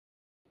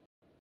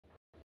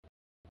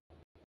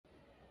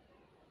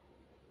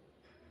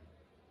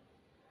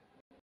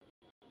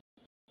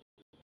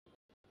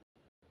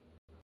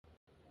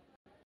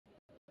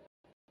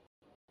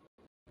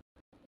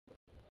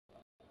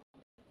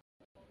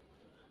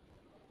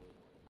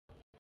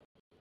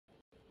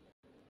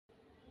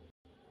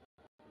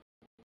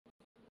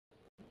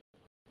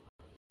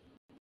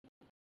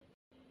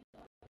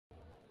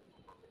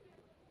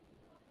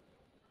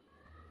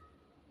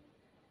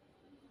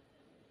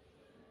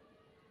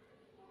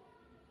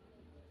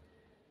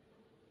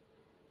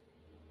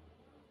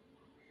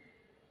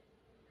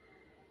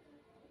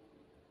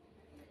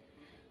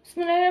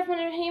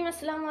বিসমিল্লাহিররহমানিররহিম।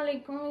 আসসালামু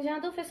আলাইকুম।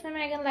 জানাতো ফেসলামে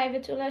এখন লাইভে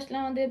চলে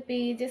আসলাম আমাদের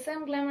পেজ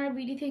এসএম গ্ল্যামার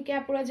বিডি থেকে।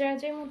 আপুরা যারা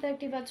যার মধ্যে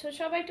অ্যাক্টিভ আছো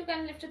সবাই একটু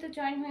কাইন্ডলি লাইভটাতে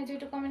জয়েন হয়ে যায়,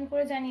 একটু কমেন্ট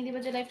করে জানিয়ে দিবা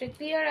যে লাইভটা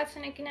ক্লিয়ার আছে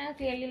নাকি না,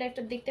 ক্লিয়ারলি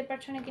লাইভটা দেখতে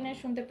পাচ্ছ নাকি না,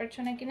 শুনতে পাচ্ছ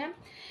নাকি না,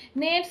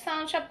 নেট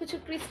সাউন্ড সবকিছু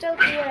ক্রিস্টাল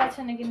ক্লিয়ার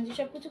আছে নাকি না। যে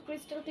সবকিছু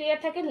ক্রিস্টাল ক্লিয়ার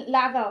থাকে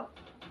লাগাও,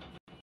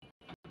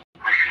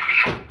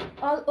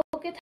 অল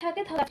ওকে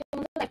থাকে তাহলে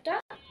লাইভটা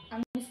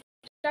আমি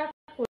স্টার্ট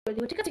করে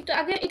দেব। ঠিক আছে, একটু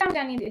আগে এটা আমি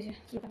জানিয়ে দিয়েছি।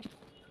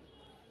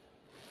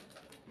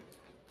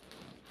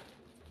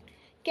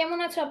 কেমন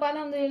আছো আপু?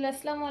 আলহামদুলিল্লাহ।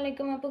 আসসালামু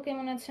আলাইকুম আপু,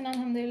 কেমন আছেন?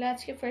 আলহামদুলিল্লাহ।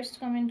 আজকে ফার্স্ট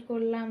কমেন্ট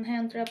করলাম। হ্যাঁ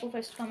অন্তরা আপু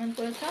ফার্স্ট কমেন্ট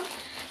করেছ।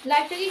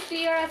 লাইভটা কি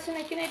ক্লিয়ার আছে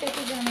নাকি না এটা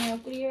একটু জানিও।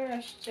 ক্লিয়ার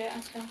আসছে?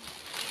 আচ্ছা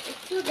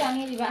একটু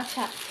জানিয়ে দিবা।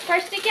 আচ্ছা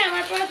ফার্স্ট থেকে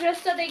আমার পরে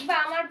ড্রেসটা দেখবা।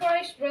 আমার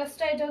পরে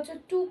ড্রেসটা এটা হচ্ছে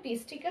টু পিস,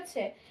 ঠিক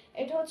আছে?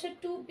 এটা হচ্ছে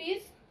টু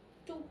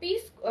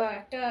পিস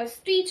একটা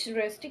স্টিচ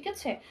ড্রেস, ঠিক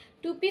আছে?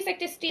 টু পিস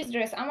একটা স্টিচ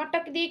ড্রেস। আমারটা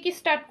দিয়ে কি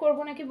স্টার্ট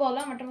করবো নাকি বলো?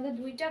 আমারটার মধ্যে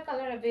দুইটা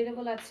কালার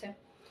অ্যাভেলেবল আছে।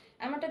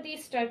 আমারটা দিয়ে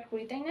স্টার্ট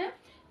করি, তাই না?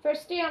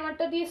 ফার্স্টে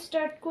আমারটা দিয়ে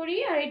স্টার্ট করি।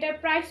 আর এটার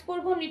প্রাইস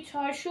পড়বো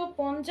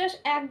 650,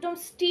 একদম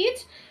স্টিচ,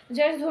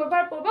 জাস্ট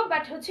ধরবার পড়বো।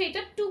 বাট হচ্ছে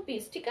এটা টু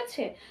পিস, ঠিক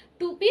আছে?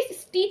 টু পিস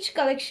স্টিচ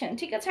কালেকশন,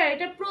 ঠিক আছে? আর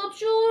এটা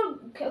প্রচুর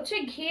হচ্ছে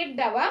ঘের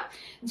দেওয়া।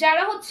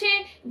 যারা হচ্ছে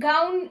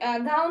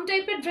গাউন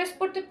টাইপের ড্রেস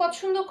পরতে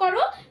পছন্দ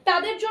করো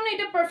তাদের জন্য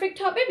এটা পারফেক্ট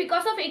হবে,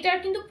 বিকজ অফ এটার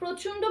কিন্তু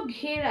প্রচন্ড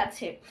ঘের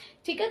আছে,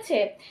 ঠিক আছে?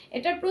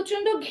 এটার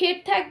প্রচন্ড ঘের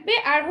থাকবে।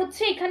 আর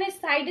হচ্ছে এখানে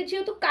সাইডে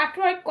যেহেতু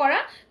কাটওয়ার্ক করা,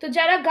 তো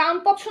যারা গাউন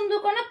পছন্দ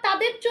করে না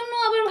তাদের জন্য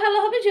আবার ভালো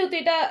হবে, যেহেতু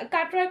এটা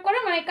কাটওয়ার্ক করা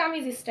মানে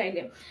কামিজ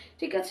স্টাইলে,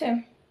 ঠিক আছে?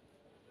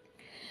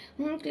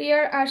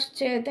 ক্লিয়ার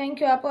আসছে, থ্যাংক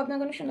ইউ আপু,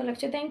 আপনাকে অনেক সুন্দর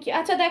লাগছে, থ্যাংক ইউ।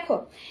 আচ্ছা দেখো,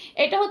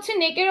 এটা হচ্ছে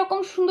নেকের এরকম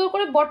সুন্দর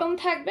করে বটম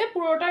থাকবে,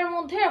 পুরোটার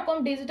মধ্যে এরকম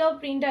ডিজিটাল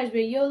প্রিন্ট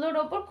আসবে ইয়েলোর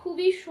ওপর,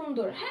 খুবই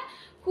সুন্দর। হ্যাঁ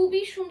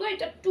খুবই সুন্দর।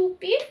 এটা টু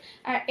পিস।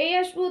 আর এই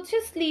আসবে হচ্ছে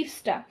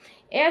স্লিভসটা,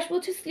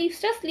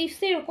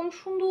 স্লিভসে এরকম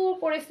সুন্দর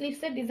করে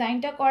স্লিভসের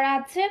ডিজাইনটা করা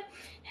আছে।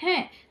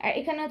 হ্যাঁ আর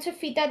এখানে হচ্ছে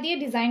ফিতা দিয়ে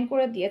ডিজাইন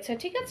করে দিয়েছে,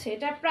 ঠিক আছে?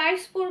 এটার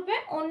প্রাইস পড়বে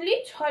অনলি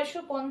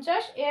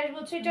 650। এর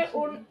হচ্ছে এটার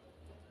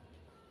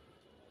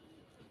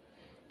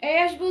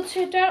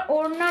এটার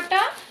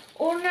ওড়নাটা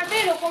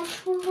এরকম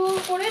সুন্দর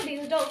করে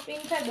ডিজিটাল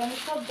প্রিন্ট থাকবে। আমি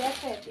সব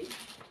দেখাই দিই।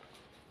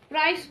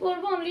 প্রাইস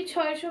পড়বে অনলি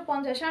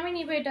 650। আমি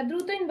নিবে এটা,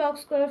 দ্রুত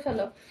ইনবক্স করে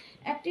ফেলো।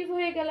 অ্যাক্টিভ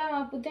হয়ে গেলাম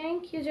আপু,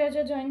 থ্যাংক ইউ যা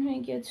জয়েন হয়ে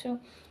গিয়েছো।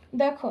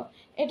 দেখো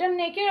এটা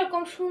নেকে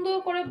এরকম সুন্দর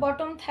করে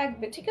বটম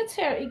থাকবে, ঠিক আছে?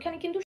 আর এখানে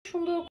কিন্তু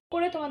সুন্দর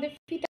করে তোমাদের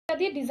ফিতা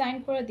দিয়ে ডিজাইন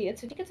করে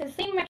দিয়েছে, ঠিক আছে?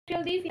 সেম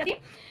ম্যাটেরিয়াল দিয়ে ফিতা দিয়ে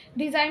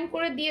ডিজাইন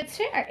করে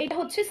দিয়েছে। আর এটা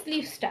হচ্ছে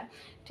স্লিভসটা,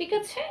 ঠিক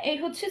আছে? এই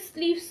হচ্ছে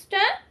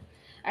স্লিভসটা।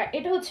 আর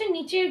এটা হচ্ছে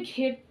নিচের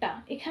ঘেরটা।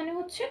 এখানে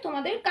হচ্ছে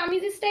তোমাদের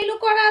কামিজ স্টাইলও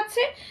করা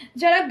আছে।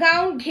 যারা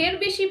গাউন ঘের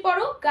বেশি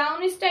পরো, গাউন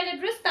স্টাইলের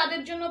ড্রেস,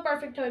 তাদের জন্য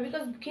পারফেক্ট হবে,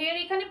 বিকজ ঘের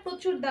এখানে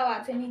প্রচুর দেওয়া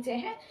আছে নিচে।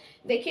 হ্যাঁ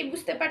দেখে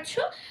বুঝতে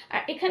পারছো।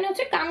 আর এখানে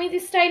হচ্ছে কামিজ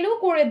স্টাইলও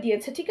করে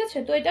দিয়েছে, ঠিক আছে?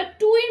 তো এটা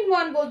 2 in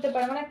 1 বলতে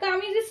পারো, মানে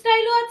কামিজ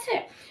স্টাইলও আছে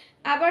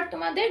আবার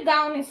তোমাদের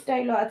গাউন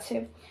স্টাইলও আছে।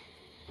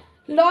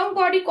 লং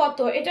বডি কত?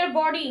 এটার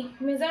বডি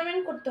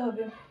মেজারমেন্ট করতে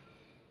হবে,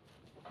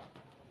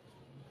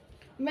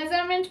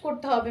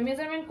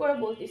 মেজারমেন্ট করে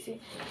বলতেছি।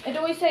 এটা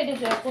ওই সাইডে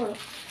যা করো।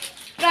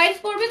 প্রাইস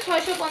পড়বে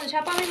 650।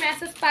 আপু আমি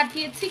মেসেজ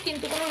পাঠিয়েছি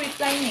কিন্তু কোনো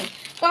রিপ্লাই নেই।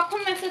 কখন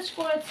মেসেজ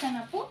করেছেন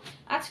আপু?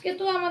 আজকে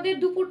তো আমাদের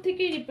দুপুর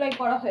থেকেই রিপ্লাই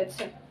করা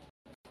হয়েছে।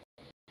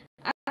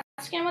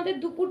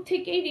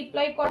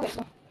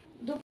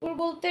 দুপুর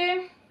বলতে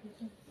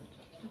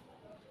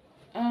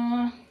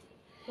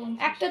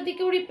 1টার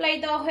দিকেও রিপ্লাই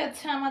দেওয়া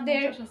হয়েছে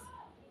আমাদের।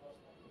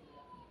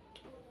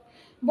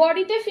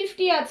 বডিতে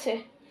 50 আছে,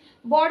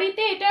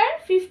 বডিতে এটার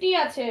 50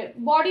 আছে,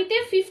 বডিতে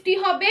 50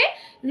 হবে।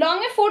 লং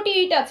এ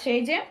 48 আছে,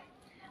 এই যে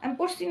আমি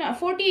পড়ছি না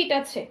 48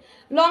 আছে,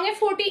 লং এ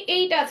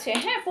 48 আছে।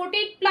 হ্যাঁ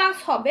 48 প্লাস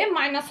হবে,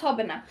 মাইনাস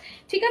হবে না,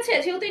 ঠিক আছে?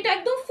 যেহেতু এটা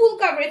একদম ফুল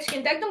কভারেজ,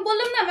 কিন্তু একদম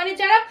বললাম না, মানে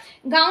যারা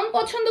গাউন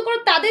পছন্দ করে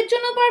তাদের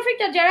জন্য পারফেক্ট,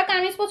 আর যারা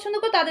কামিজ পছন্দ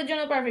করে তাদের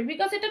জন্য পারফেক্ট,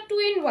 বিকজ এটা 2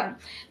 in 1,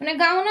 মানে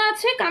গাউনও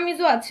আছে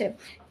কামিজও আছে।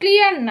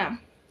 ক্লিয়ার না?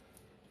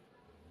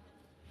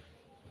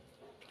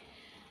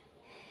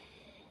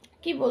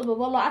 কি বলবো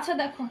বলো? আচ্ছা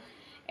দেখো,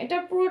 এটা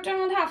পুরোটার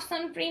মধ্যে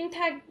আফসান প্রিন্ট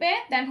থাকবে,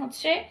 দেন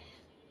হচ্ছে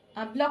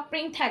ব্লক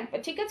প্রিন্ট থাকবে,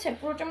 ঠিক আছে?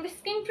 পুরোটার মধ্যে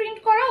স্ক্রিন প্রিন্ট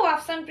করা ও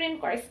আফসান প্রিন্ট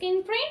করা, স্ক্রিন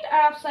প্রিন্ট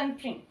আর আফসান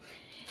প্রিন্ট।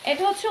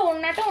 এটা হচ্ছে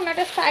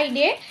ওড়নাটা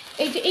সাইডে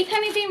এই যে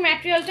এখানে যে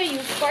ম্যাটেরিয়ালটা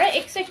ইউজ করা,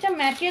 এক্সট্রা একটা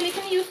ম্যাটেরিয়াল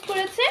এখানে ইউজ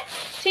করেছে,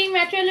 সেই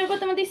ম্যাটেরিয়ালের উপর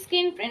তোমাদের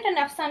স্ক্রিন প্রিন্ট এন্ড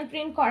আফসান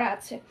প্রিন্ট করা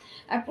আছে।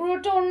 আর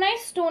পুরোটা ওড়নায়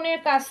স্টোনের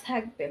কাজ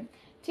থাকবে,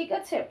 ঠিক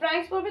আছে,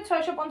 প্রাইস পড়বে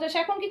 650।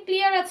 এখন কি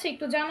ক্লিয়ার আছে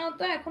একটু জানাও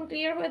তো, এখন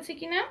ক্লিয়ার হয়েছে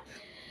কিনা?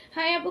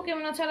 হাই আপু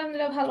কেমন আছো?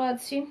 আলহামদুলিল্লাহ ভালো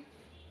আছি।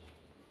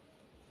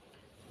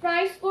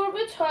 প্রাইস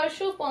পড়বে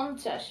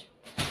 650,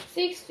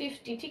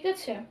 650। ঠিক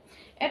আছে,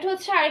 এটা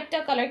হচ্ছে আরেকটা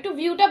কালার। একটু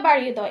ভিউটা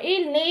বাড়িয়ে দাও, এই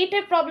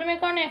নেটের প্রবলেমের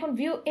কারণে এখন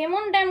ভিউ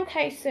এমন ড্যাম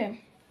খাইছে।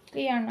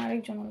 ক্লিয়ার না,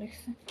 আরেকজন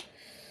লিখছে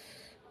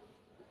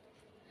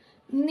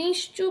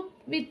নিশ্চুপ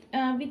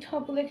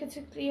বিথপ লিখেছে,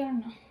 ক্লিয়ার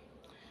না।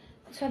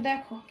 আচ্ছা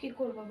দেখো কি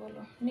করবো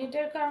বলো,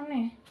 নেটের কারণে।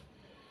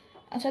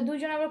 আচ্ছা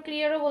দুইজন আবার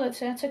ক্লিয়ারও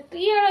বলেছে। আচ্ছা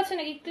ক্লিয়ার আছে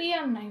নাকি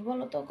ক্লিয়ার নাই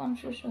বলো তো,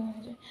 কনফিউশন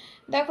হয়ে যায়।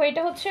 দেখো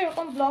এটা হচ্ছে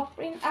এরকম ব্লক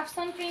প্রিন্ট,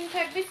 আফসান প্রিন্ট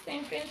থাকবে,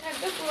 স্ক্রিন প্রিন্ট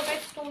থাকবে, পুরোটাই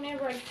স্টোনের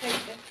ওয়ার্ক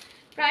থাকবে।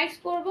 প্রাইস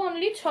করবে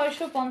অনলি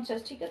 650।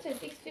 ঠিক আছে,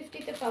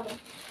 650-তে পাবে।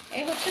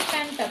 এই হচ্ছে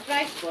প্যান্টটা,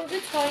 প্রাইস করবে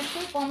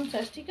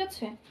 650। ঠিক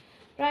আছে,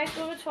 প্রাইস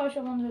করবে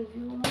 650।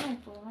 ভিউ মনে হয়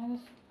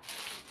গেছে।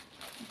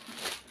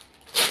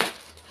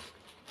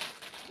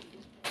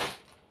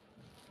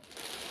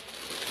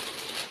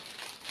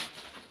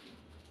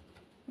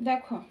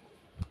 দেখো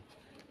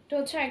এটা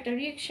হচ্ছে একটা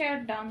রিক্সার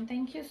ডান,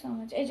 থ্যাংক ইউ সো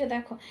মাচ। এই যে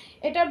দেখো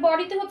এটার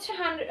বডিতে হচ্ছে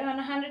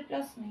 100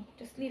 প্লাস নেই,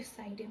 এটা স্লিভ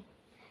সাইডে।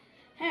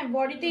 হ্যাঁ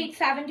বডিতে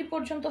 70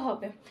 পর্যন্ত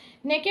হবে।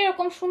 নেকে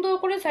এরকম সুন্দর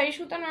করে সারি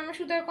সুতা, নরমাল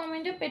সুতার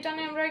কমেন্টে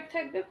পেটানো এমব্রয়ডারি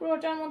থাকবে।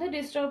 পুরোটার মধ্যে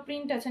ডিজিটাল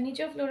প্রিন্ট আছে,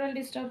 নিচেও ফ্লোরাল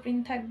ডিজিটাল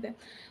প্রিন্ট থাকবে।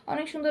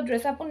 অনেক সুন্দর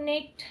ড্রেস। আপু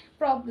নেট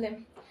প্রবলেম,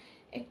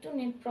 একটু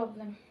নেট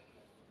প্রবলেম,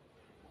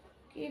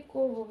 কি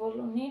করব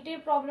বলো, নেটের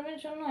প্রবলেমের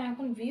জন্য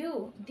এখন ভিউ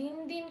দিন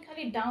দিন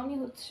খালি ডাউনই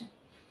হচ্ছে।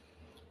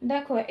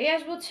 দেখো এই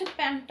আসবে হচ্ছে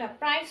প্যান্টটা,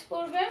 প্রাইস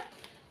পড়বে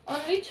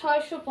অনলি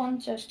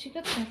 650। ঠিক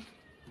আছে,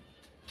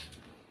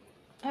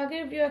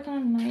 আগের ভিউ এখন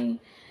নাই।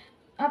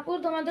 আপু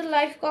তোমাদের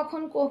লাইভ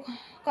কখন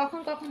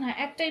কখন হয়?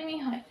 এক টাইমই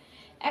হয়,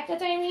 একটা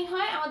টাইমই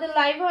হয় আমাদের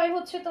লাইভ হয়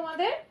হচ্ছে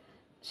তোমাদের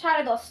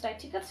 10:30টায়।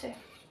 ঠিক আছে,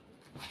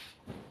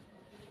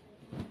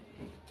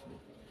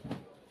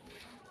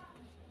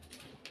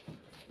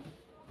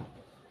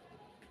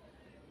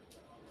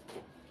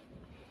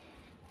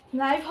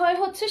 লাইভ হয়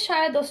হচ্ছে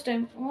 10:30টায়।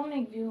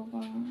 অনেক ভিউ।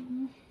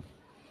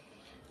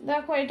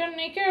 দেখো এটা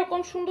নেকে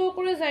এরকম সুন্দর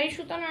করে যাই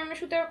সুতা, নরমাল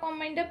সুতার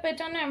কম্বাইন্ডে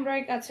পেটানো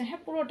এমব্রয়ডারি আছে।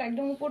 হ্যাঁ পুরোটা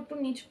একদম উপর টু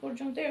নিচ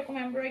পর্যন্ত এরকম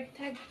এমব্রয়ডারি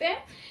থাকবে।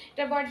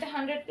 এটা বডিতে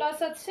 100 প্লাস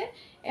আছে।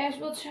 এস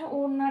হচ্ছে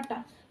ওড়নাটা,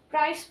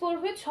 প্রাইস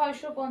পড়বে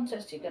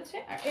 650। ঠিক আছে,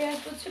 আর এস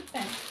হচ্ছে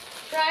প্যান্ট,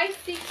 প্রাইস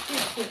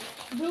 650।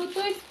 দ্রুত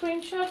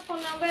স্ক্রিনশট, ফোন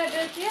নাম্বার,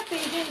 অ্যাড্রেস দিয়ে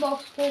পেজ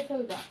ইনবক্স করে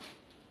ফেলবা।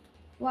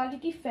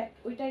 কোয়ালিটি ফ্যাক্ট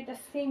ওইটা এটা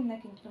সেম না,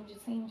 কিন্তু তুমি যে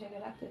সেম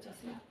জায়গায় রাখতে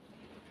চাচ্ছিলাম।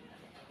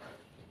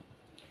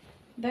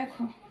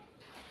 দেখো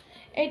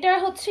এটা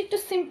হচ্ছে একটু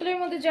সিম্পলের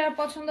মধ্যে যারা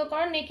পছন্দ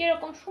করে, নেকে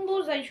এরকম সুন্দর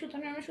যাই সুতা,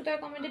 নরমাল সুতার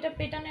কমেন্ট, এটা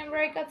পেটানো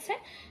এমব্রয়ডারি আছে,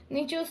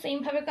 নিচেও সেম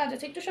ভাবে কাজ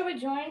আছে। একটু সবাই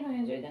জয়েন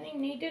হয়ে যায়, জানি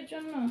নেটের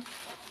জন্য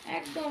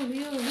একদম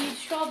ভিউ রিচ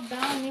সব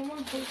দাম এমন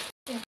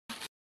হচ্ছে।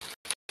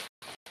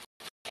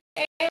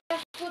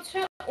 হচ্ছে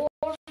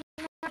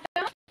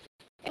ওড়নাটা,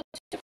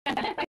 হচ্ছে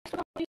প্যান্ট, প্রাইস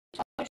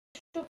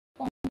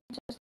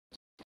 650।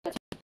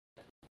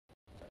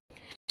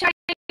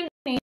 শাড়ি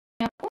নেই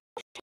আপু,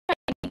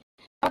 শাড়ি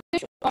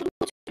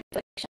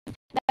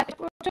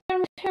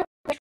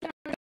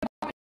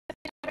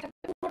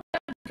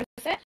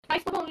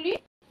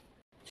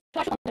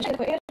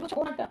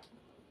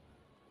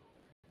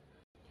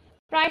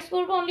প্রাইস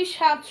করবো অনলি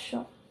 700।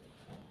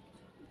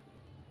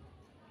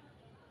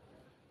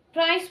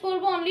 প্রাইস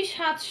করবো অনলি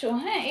 700।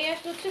 হ্যাঁ এই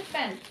একটা হচ্ছে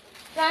প্যান্ট,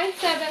 প্রাইস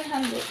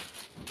 700।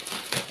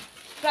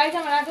 প্রাইস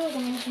আমার আগেও তো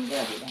মেনশন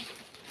করে দিবে,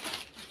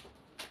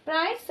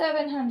 প্রাইস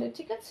 700।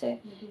 ঠিক আছে,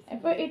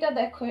 এরপর এটা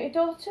দেখো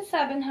এটা হচ্ছে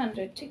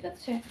 700। ঠিক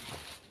আছে,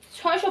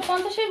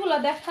 650 এগুলো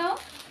দেখাও,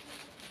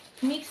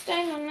 মিক্স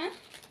টাইম না।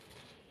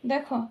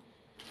 দেখো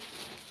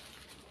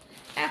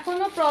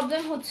এখনো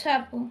প্রবলেম হচ্ছে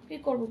আপু, কি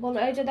করবো বলো।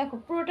 এই যে দেখো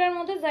পুরোটার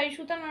মধ্যে যাই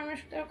সুতা, নরমাল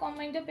সুতার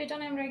কম্বাইন্ডে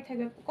পেটানো এমব্রয়ডারি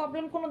থাকবে।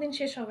 প্রবলেম কোনোদিন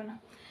শেষ হবে না,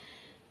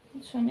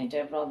 বুঝছো,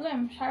 এটার প্রবলেম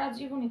সারা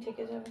জীবনই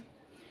থেকে যাবে।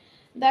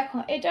 দেখো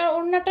এটার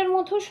ওড়নাটার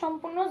মধ্যে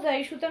সম্পূর্ণ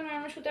যাই সুতা,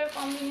 নরমাল সুতার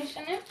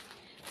কম্বিনেশনে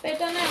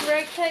পেটানো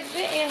এমব্রয়ডারি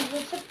থাকবে। এই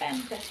হচ্ছে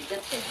প্যান্টটা। ঠিক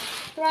আছে,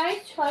 প্রাইস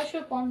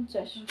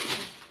 650,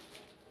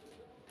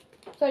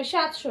 সরি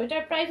 700।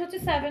 এটার প্রাইস হচ্ছে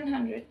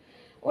 700,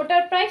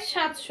 ওটার প্রাইস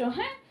 700।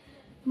 হ্যাঁ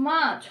মা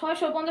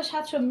 650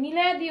 700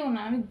 মিলাইয়া দিও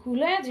না, আমি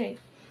গুলায় যাই।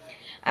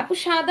 আপু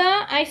সাদা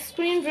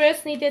আইসক্রিম ড্রেস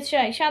নিতে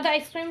চাই। সাদা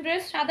আইসক্রিম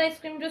ড্রেস, সাদা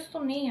আইসক্রিম ড্রেস তো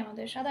নেই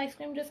আমাদের। সাদা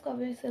আইসক্রিম ড্রেস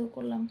কবে সেল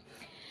করলাম?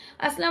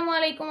 আসসালামু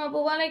আলাইকুম আপু।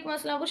 ওয়ালাইকুম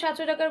আসসালাম আপু।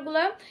 700 টাকার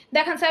গুলা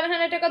দেখান,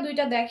 700 টাকা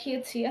দুইটা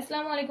দেখিয়েছি।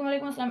 আসসালামু আলাইকুম।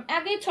 ওয়ালাইকুম আসসালাম।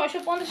 আগেই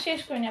 650 শেষ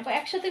করে নি আপু,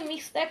 একসাথে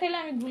মিক্স দেখাইলে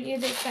আমি ভুলিয়ে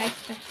যাই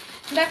প্রাইসটা।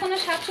 দেখো না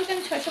 700 কেন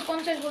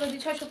 650 বলে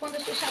দিই,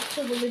 650 কে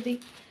 700 বলে দিই,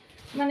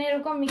 মানে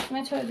এরকম মিক্স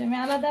ম্যাচ হয়ে যায়। আমি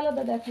আলাদা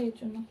আলাদা দেখাই এর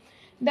জন্য।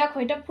 দেখো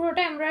এটা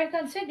পুরোটা এমব্রয়ডারি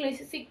আছে,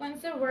 গ্লেসি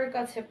সিকোয়েন্সের ওয়ার্ক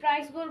আছে,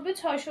 প্রাইস বলবে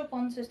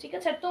 650। ঠিক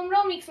আছে,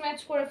 তোমরাও মিক্স ম্যাচ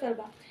করে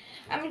ফেলবা।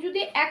 আমি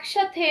যদি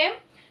একসাথে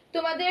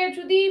তোমাদের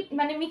যদি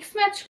মানে মিক্স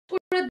ম্যাচ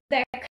করে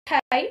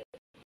দেখাই,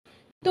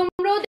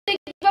 তোমরাও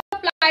দেখবা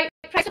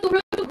প্রাইস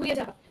তোমরাও একটু ঘুরিয়ে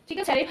যাবা। ঠিক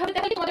আছে, আর এইভাবে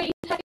দেখালে তোমাদের এই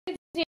থাকে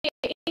যে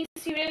এই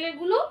সিরিয়ালের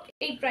গুলো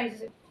এই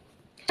প্রাইসে।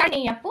 শাড়ি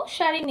নেই আপু,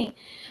 শাড়ি নেই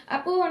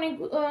আপু, অনেক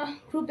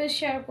গ্রুপে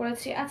শেয়ার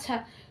করেছি। আচ্ছা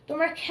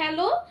তোমরা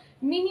খেলো,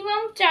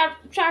 মিনিমাম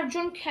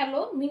চারজন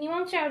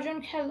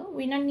খেলো,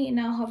 উইনার নিয়ে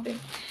নেওয়া হবে।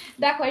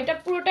 দেখো এটা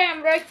পুরোটা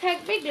এমব্রয়েড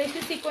থাকবে,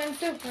 গ্লেসি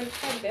সিকোয়েন্সের ওয়ার্ক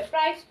থাকবে।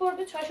 প্রাইস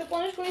পড়বে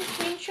 650 করে।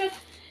 স্ক্রিনশট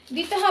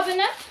দিতে হবে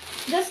না,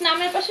 জাস্ট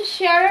নামের পাশে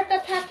শেয়ারটা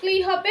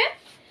থাকলেই হবে।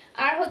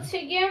 আর হচ্ছে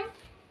গিয়ে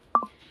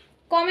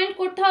কমেন্ট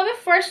করতে হবে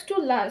ফার্স্ট টু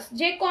লাস্ট।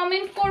 যে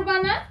কমেন্ট করবা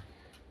না,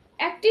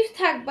 অ্যাক্টিভ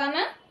থাকবা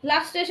না,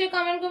 লাস্টে এসে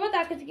কমেন্ট করবা,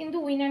 তাকে কিন্তু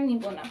উইনার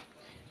নিব না।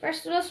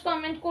 ফার্স্ট টু লাস্ট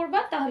কমেন্ট করবা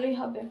তাহলেই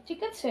হবে,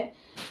 ঠিক আছে?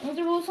 আমি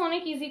তো রুলস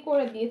অনেক ইজি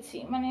করে দিয়েছি,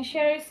 মানে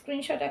শেয়ারের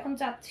স্ক্রিনশট এখন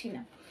চাচ্ছি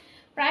না।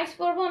 প্রাইস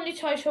পড়বে অনলি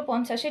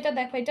 650। এটা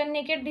দেখো, এটা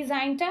নেকের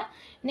ডিজাইনটা,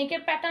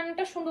 নেকের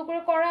প্যাটার্নটা সুন্দর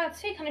করে করা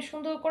আছে, এখানে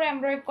সুন্দর করে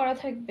এমব্রয়েড করা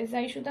থাকবে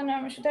জাই সুতা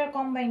নরমাল সুতার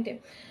কম্বাইন্ডে।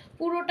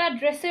 পুরোটা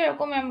ড্রেসে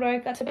এরকম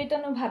এমব্রয়েড আছে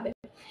পেটানো ভাবে।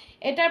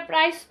 এটার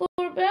প্রাইস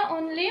পড়বে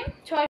অনলি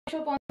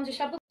 650।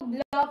 আপু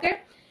ব্লকের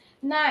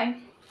নাই,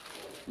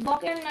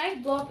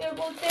 ব্লকের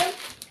বলতে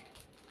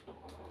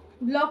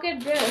ব্লকের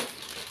ড্রেস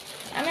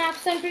আমি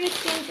আফসান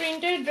স্ক্রিন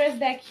প্রিন্টের ড্রেস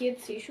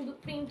দেখিয়েছি, শুধু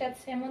প্রিন্ট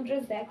আছে এমন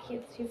ড্রেস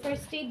দেখিয়েছি,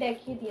 ফার্স্টেই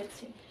দেখিয়ে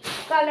দিয়েছি।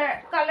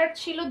 কালার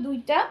ছিল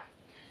দুইটা,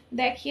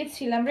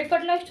 দেখিয়েছিলাম।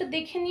 রেকর্ড লাইভটা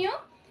দেখে নিও।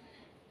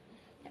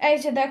 এই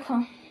যে দেখো,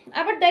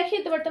 আবার দেখিয়ে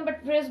দিতে পারতাম, বাট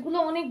ড্রেসগুলো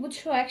অনেক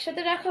বুঝছো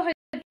একসাথে রাখা হয়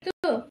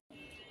তো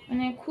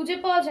মানে খুঁজে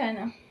পাওয়া যায়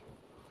না।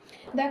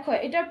 দেখো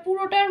এটা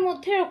পুরোটার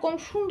মধ্যে এরকম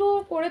সুন্দর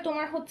করে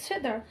তোমার হচ্ছে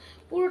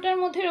পুরোটার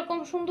মধ্যে এরকম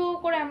সুন্দর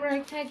করে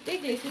এমব্রয়েডারি থাকবে,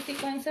 গ্লেসি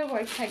সিকোয়েন্সের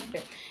ওয়ার্ক থাকবে।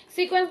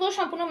 সিকোয়েন্সগুলো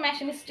সম্পূর্ণ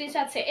মেশিন স্টিচ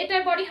আছে।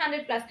 এটার বডি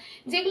 100+,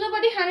 যেগুলো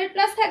বডি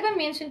 100+ থাকবে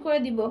মেনশন করে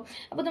দিব।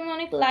 আপু তুমি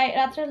অনেক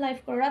রাত্রে লাইভ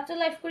করো। রাত্রে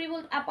লাইভ করি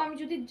বলতে আপু আমি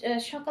যদি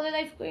সকালে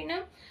লাইভ করি না,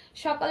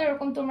 সকালে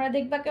এরকম তোমরা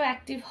দেখবা কেউ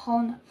অ্যাক্টিভ হও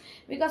না,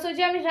 বিকজ ওই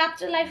যে আমি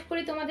রাত্রে লাইভ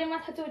করি তোমাদের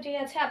মাথাতে উঠে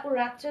গেছে আপু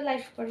রাত্রে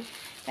লাইভ করি,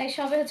 তাই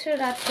সবে হচ্ছে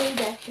রাত্রেই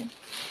দেখে।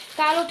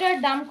 কালোটার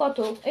দাম কত?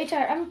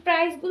 এটার আমি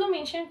প্রাইসগুলো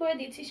মেনশন করে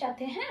দিচ্ছি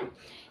সাথে। হ্যাঁ,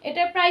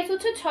 এটার প্রাইস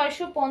হচ্ছে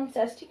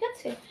 650, ঠিক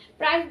আছে?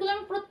 প্রাইসগুলো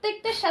আমি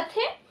প্রত্যেকটার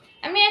সাথে,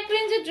 আমি এক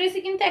রেঞ্জের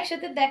ড্রেসই কিন্তু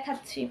একসাথে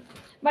দেখাচ্ছি,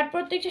 বাট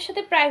প্রত্যেকটার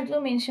সাথে প্রাইসগুলো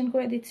মেনশন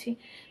করে দিচ্ছি।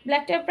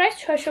 ব্ল্যাকটার প্রাইস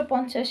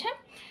 650। হ্যাঁ,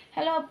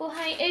 হ্যালো আপু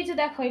হাই। এই যে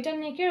দেখো, এটা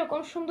নেকে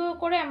এরকম সুন্দর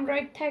করে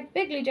এমব্রয়েড থাকবে,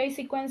 গ্লিটারি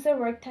সিকোয়েন্সের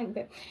ওয়ার্ক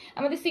থাকবে।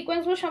 আমাদের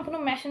সিকোয়েন্সগুলো সম্পূর্ণ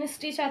মেশিন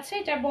স্টিচ আছে।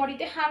 এটার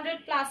বডিতে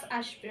 100+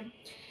 আসবে,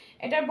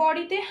 এটার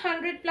বডিতে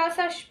 100+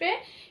 আসবে।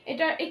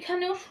 এটার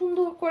এখানেও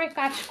সুন্দর করে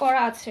কাজ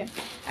করা আছে।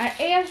 আর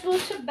এই আসবে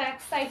হচ্ছে ব্যাক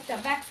সাইডটা,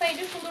 ব্যাক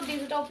সাইডে সুন্দর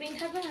ডিজিটাল প্রিন্ট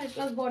থাকবে,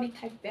 100+ বডি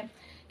থাকবে।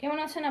 কেমন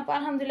আছেন আপু?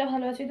 আলহামদুলিল্লাহ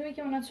ভালো আছি, তুমি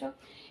কেমন আছো?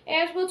 এই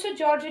আসবে হচ্ছে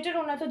জর্জেটের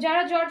ওড়না। তো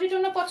যারা জর্জেট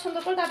ওড়না পছন্দ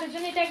করে তাদের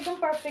জন্য এটা একদম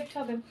পারফেক্ট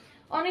হবে,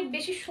 অনেক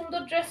বেশি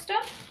সুন্দর ড্রেসটা,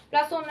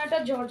 প্লাস ওড়নাটা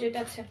জর্জেট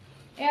আছে।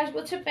 এই আসবে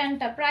হচ্ছে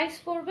প্যান্টটা, প্রাইস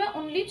পড়বে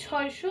অনলি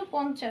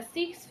 650,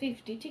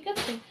 650, ঠিক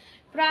আছে?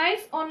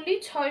 Price only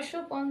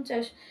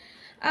 650।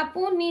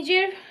 আপু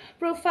নিজের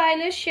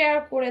প্রোফাইলে শেয়ার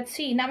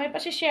করেছি, নামের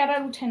পাশে শেয়ার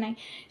আর উঠে নাই।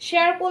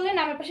 শেয়ার করলে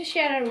নামের পাশে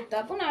শেয়ার আর উঠতো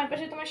আপু, নামের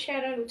পাশে তোমার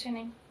শেয়ার আর উঠে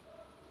নাই।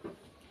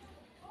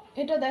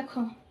 এটা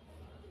দেখো,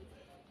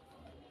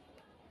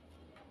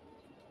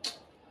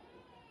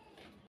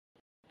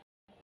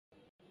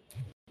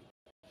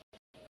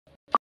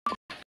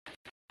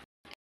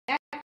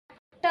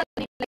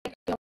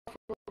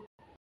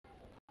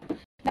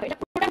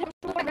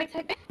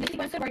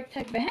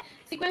 থাকবে। হ্যাঁ,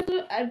 সিকোয়েন্স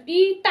আর বি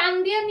টান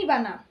দিয়ে নিবা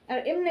না, আর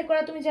এমনি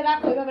করে তুমি যে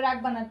রাখো এভাবে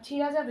রাখবা না,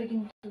 ছিঁড়া যাবে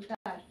কিন্তু।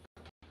 তার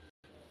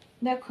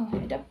দেখো,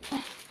 এটা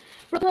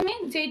প্রথমে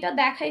যেটা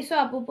দেখাইছো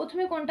আপু,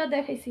 প্রথমে কোনটা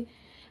দেখাইছি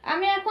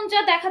আমি, এখন যা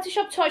দেখাচ্ছি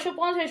সব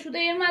 650। শুধু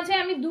এর মাঝে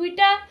আমি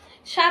দুইটা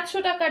 700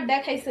 টাকার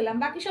দেখাইছিলাম,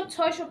 বাকি সব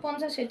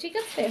 650, ঠিক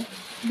আছে?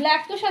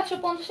 ব্ল্যাক তো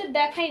 750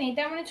 দেখাই নেই,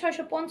 তার মানে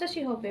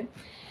 650 হবে।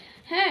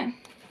 হ্যাঁ,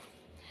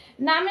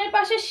 নামের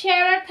পাশে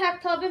শেয়ার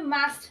থাকতে হবে,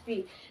 মাস্ট বি।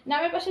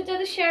 নামের পাশে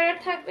যাদের শেয়ার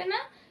থাকবে না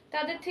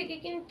তাদের থেকে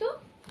কিন্তু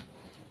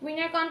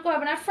উইনার কাউন্ট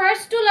করবে না।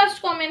 ফার্স্ট টু লাস্ট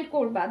কমেন্ট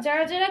করবা,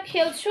 যারা যারা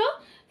খেলছো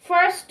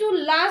ফার্স্ট টু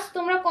লাস্ট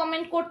তোমরা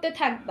কমেন্ট করতে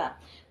থাকবা।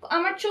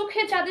 আমার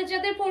চোখে যাদের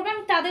যাদের পড়বে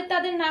আমি তাদের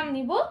তাদের নাম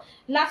নিব।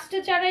 লাস্টে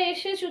যারা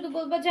এসে শুধু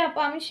বলবা যে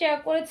আপা আমি শেয়ার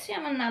করেছি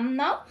আমার নাম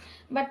নাও,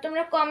 বাট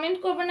তোমরা কমেন্ট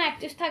করবে না,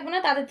 অ্যাক্টিভ থাকবে না,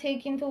 তাদের থেকে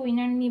কিন্তু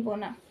উইনার নিব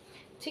না,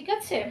 ঠিক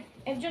আছে?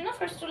 এর জন্য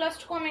ফার্স্ট টু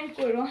লাস্ট কমেন্ট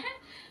করো। হ্যাঁ,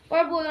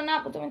 পর বলো না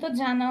আপু তুমি তো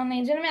জানাও না,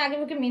 এই জন্য আমি আগে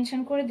ভাগে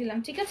মেনশন করে দিলাম,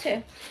 ঠিক আছে?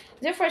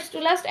 যে ফার্স্ট টু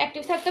লাস্ট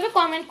অ্যাক্টিভ থাকতে হবে,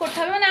 কমেন্ট করতে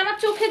হবে, মানে আমার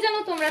চোখে যেন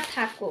তোমরা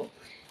থাকো,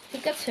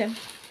 ঠিক আছে?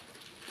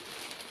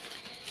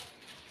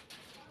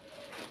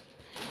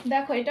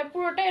 দেখো এটা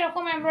পুরোটা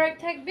এরকম এমব্রয়েড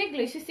থাকবে,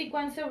 গ্লেসি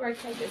সিকোয়েন্সের ওয়ার্ক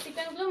থাকবে,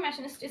 সিকোয়েন্সগুলো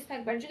মেশিন স্টিচ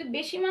থাকবে। আর যদি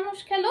বেশি মানুষ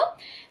খেলো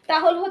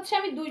তাহলে হচ্ছে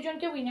আমি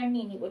দুইজনকে উইনার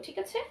নিয়ে নিব, ঠিক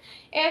আছে?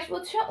 এস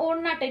হচ্ছে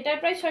ওড়নাটা, এটার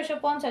প্রাইস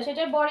 650।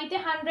 এটার বডিতে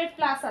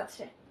 100+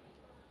 আছে,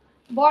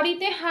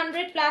 বডিতে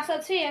 100+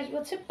 আছে। এস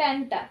হচ্ছে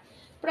প্যান্টটা,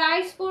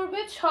 প্রাইস পড়বে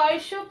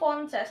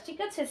 650, ঠিক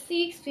আছে?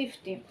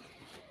 650।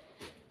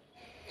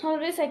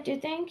 Always active,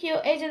 thank you.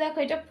 এই যে দেখো,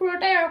 এটা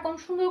পুরোটাই এরকম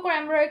সুন্দর করে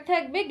এমব্রয়েড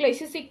থাকবে,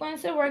 গ্লেসি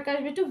সিকোয়েন্সের ওয়ার্ক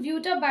আসবে। একটু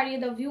ভিউটা বাড়িয়ে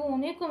দাও, ভিউ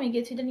অনেক কমে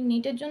গেছে, এটা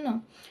নেটের জন্য।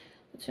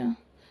 আচ্ছা,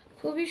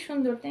 খুবই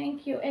সুন্দর, থ্যাংক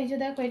ইউ। এই যে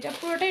দেখো, এটা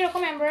পুরোটাই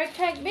এরকম এমব্রয়েড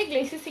থাকবে,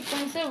 গ্লেসি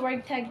সিকোয়েন্সের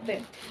ওয়ার্ক থাকবে।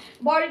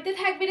 বডিতে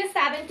থাকবে এটা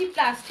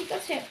 70+, ঠিক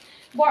আছে?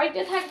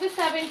 বডিতে থাকবে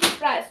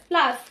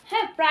 70+।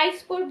 হ্যাঁ, প্রাইস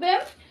পড়বে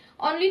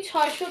অনলি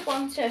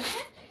 650।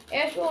 হ্যাঁ,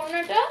 এর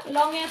ওড়নাটা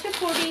লং এ আছে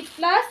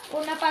 40+,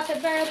 ওড়না 5 হাত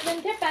বাড়ার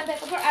লেন্থে, প্যান্টের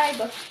কাপড় 2.5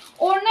 গজ।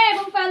 ওড়না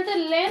এবং প্যান্টের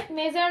লেন্থ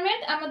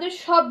মেজারমেন্ট আমাদের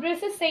সব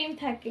ড্রেসে সেম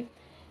থাকে,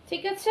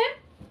 ঠিক আছে?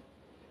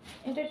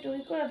 এটা একটু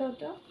করে দাও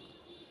তো।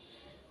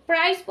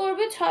 প্রাইস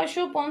পড়বে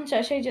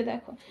 650। এই যে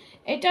দেখো,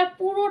 এটা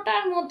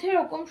পুরোটার মধ্যে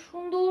এরকম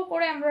সুন্দর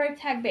করে এমব্রয়ডারি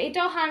থাকবে।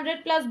 এটাও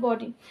 100+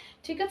 বডি,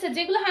 ঠিক আছে?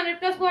 যেগুলো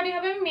 100+ বডি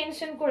হবে আমি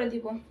মেনশন করে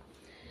দিব,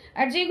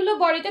 আর যেগুলো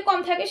বডিতে কম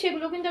থাকে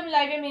সেগুলো কিন্তু আমি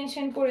লাইভে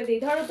মেনশন করে দিই।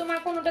 ধরো তোমার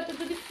কোনোটাতে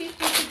যদি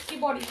 50-60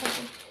 বডি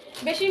থাকে,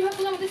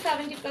 বেশিরভাগগুলো আমাদের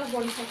 70+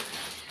 বডি থাকে।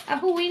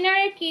 আপু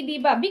উইনারে কি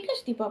দিবা? বিকাশ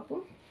দিব আপু,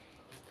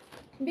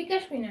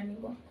 বিকাশ উইনার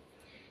নিব,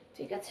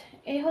 ঠিক আছে?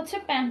 এই হচ্ছে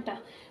প্যান্টটা,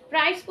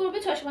 প্রাইস পড়বে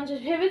 650।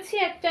 ভেবেছি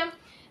একটা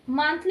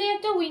মান্থলি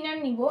একটা উইনার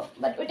নিব,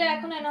 বাট ওটা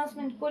এখন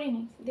অ্যানাউন্সমেন্ট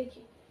করিনি,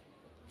 দেখি।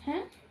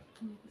 হ্যাঁ,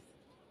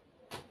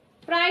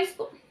 প্রাইস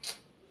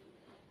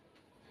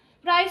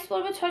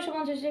পড়বে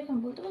 650, যেরকম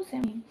বলতে বলছি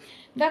আমি।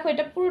 দেখো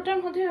এটা পুরোটার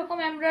মধ্যে এরকম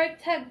এমব্রয়েড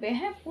থাকবে,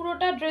 হ্যাঁ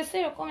পুরোটা ড্রেসে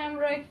এরকম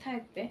এমব্রয়েড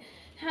থাকবে,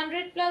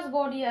 100+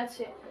 বডি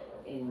আছে।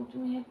 এই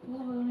তুমি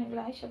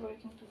এগুলো আইসা পড়ে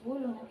কিন্তু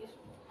বললো না কিছু।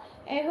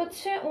 এই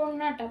হচ্ছে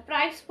ওড়নাটা,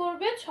 প্রাইস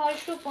পড়বে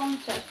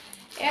 650।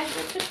 এর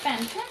হচ্ছে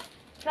প্যান্ট, হ্যাঁ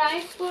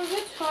প্রাইস পড়বে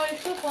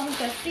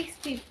 650,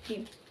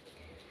 650।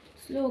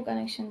 স্লো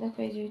কানেকশন, দেখো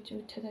এই যে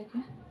উঠে থাকে,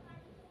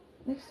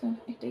 দেখছো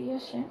একটা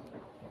আসে।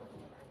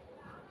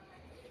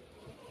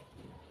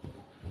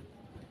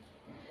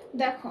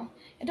 দেখো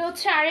এটা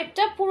হচ্ছে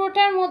আরেকটা,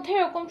 পুরোটার মধ্যে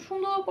এরকম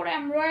সুন্দর করে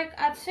এমব্রয়েড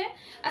আছে।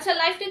 আচ্ছা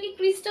লাইফটা কি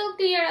ক্রিস্টাল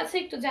ক্লিয়ার আছে?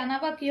 একটু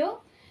জানাবা কেউ,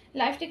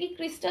 লাইফটা কি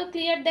ক্রিস্টাল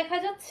ক্লিয়ার দেখা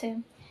যাচ্ছে?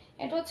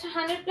 এটা হচ্ছে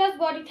 100+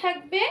 বডি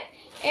থাকবে।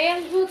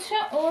 এই হচ্ছে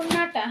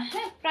ওড়নাটা,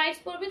 হ্যাঁ প্রাইস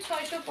পড়বে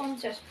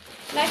 650।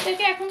 লাইফটা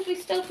কি এখন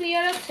ক্রিস্টাল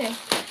ক্লিয়ার আছে?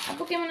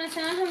 আপু কেমন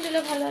আছেন?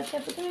 আলহামদুলিল্লাহ ভালো আছে।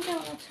 আপু তুমি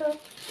কেমন আছো?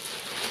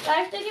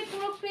 লাইফটা কি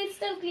পুরো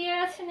ক্রিস্টাল ক্লিয়ার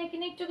আছে নাকি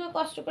না একটু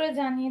কষ্ট করে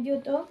জানিয়ে দিও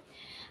তো।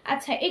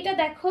 আচ্ছা এটা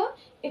দেখো,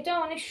 এটা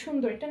অনেক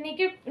সুন্দর, এটা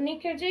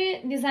নেকের যে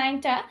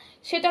ডিজাইনটা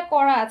সেটা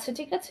করা আছে,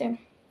 ঠিক আছে?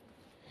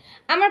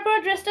 আমার পুরো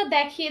ড্রেসটা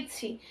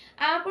দেখিয়েছি,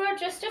 আমার পুরো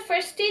ড্রেসটা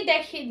ফার্স্টেই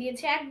দেখিয়ে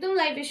দিয়েছি একদম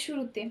লাইভের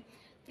শুরুতে,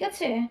 ঠিক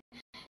আছে?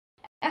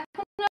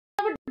 এখন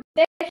আবার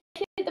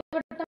দেখিয়ে দিতে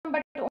পারতাম,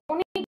 বাট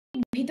অনেক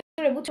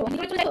ভিতরে বুঝছো, আমি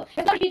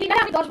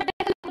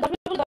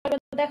 10বার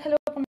দেখালেও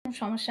কোনো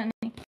সমস্যা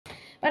নেই,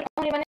 বাট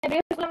মানে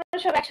ড্রেসগুলো আমরা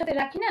সব একসাথে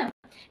রাখি না,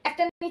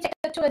 একটা নিচে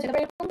একটা চলে যায়,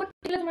 এরকম করতে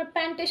গেলে তোমার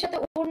প্যান্টের সাথে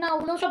ওড়না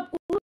ওগুলো সব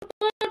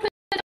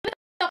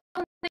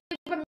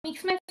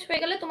মিক্স ম্যাচ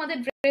হয়ে গেলে তোমাদের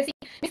ড্রেসই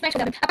মিক্স ম্যাচ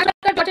হয়ে যাবে।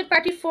 আপনার বাজেট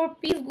পার্টি 4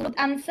 পিস গুলো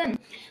আনছেন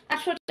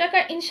 800 টাকা,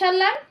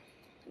 ইনশাআল্লাহ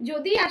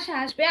যদি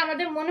আসবে,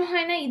 আমাদের মনে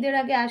হয় না ঈদের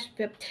আগে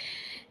আসবে,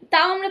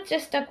 তাও আমরা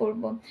চেষ্টা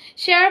করব।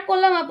 শেয়ার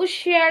করলাম আপু,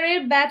 শেয়ারের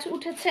ব্যাচ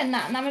উঠেছে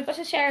না? নামের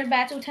পাশে শেয়ারের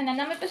ব্যাচ উঠে না,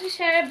 নামের পাশে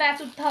শেয়ারের ব্যাচ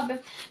উঠতে হবে,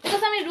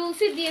 বিকজ আমি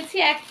রুলসই দিয়েছি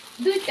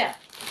দুইটা,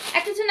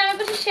 একটা হচ্ছে নামের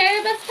পাশে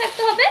শেয়ারের ব্যাচ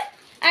থাকতে হবে,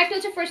 আর একটা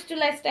হচ্ছে ফার্স্ট টু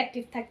লাস্ট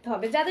অ্যাক্টিভ থাকতে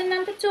হবে। যাদের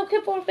নামটা চোখে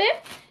পড়বে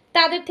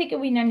তাদের থেকে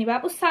উইনার নিবা।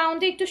 আপু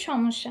সাউন্ডে একটু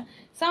সমস্যা,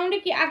 সাউন্ডে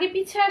কি আগে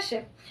পিছে আসে?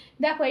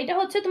 দেখো এটা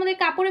হচ্ছে তোমাদের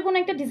কাপড়ে বোনা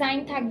একটা ডিজাইন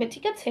থাকবে,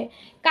 ঠিক আছে?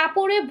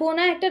 কাপড়ে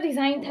বোনা একটা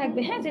ডিজাইন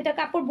থাকবে, হ্যাঁ যেটা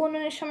কাপড়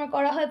বোনানোর সময়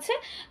করা হয়েছে,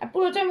 আর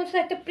পুরোটার মধ্যে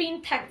একটা প্রিন্ট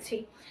থাকছে।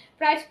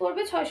 প্রাইস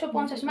পড়বে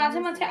 650। মাঝে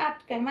মাঝে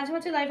আটকায়, মাঝে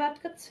মাঝে লাইভ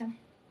আটকাচ্ছে।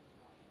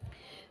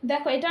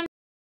 দেখো এটা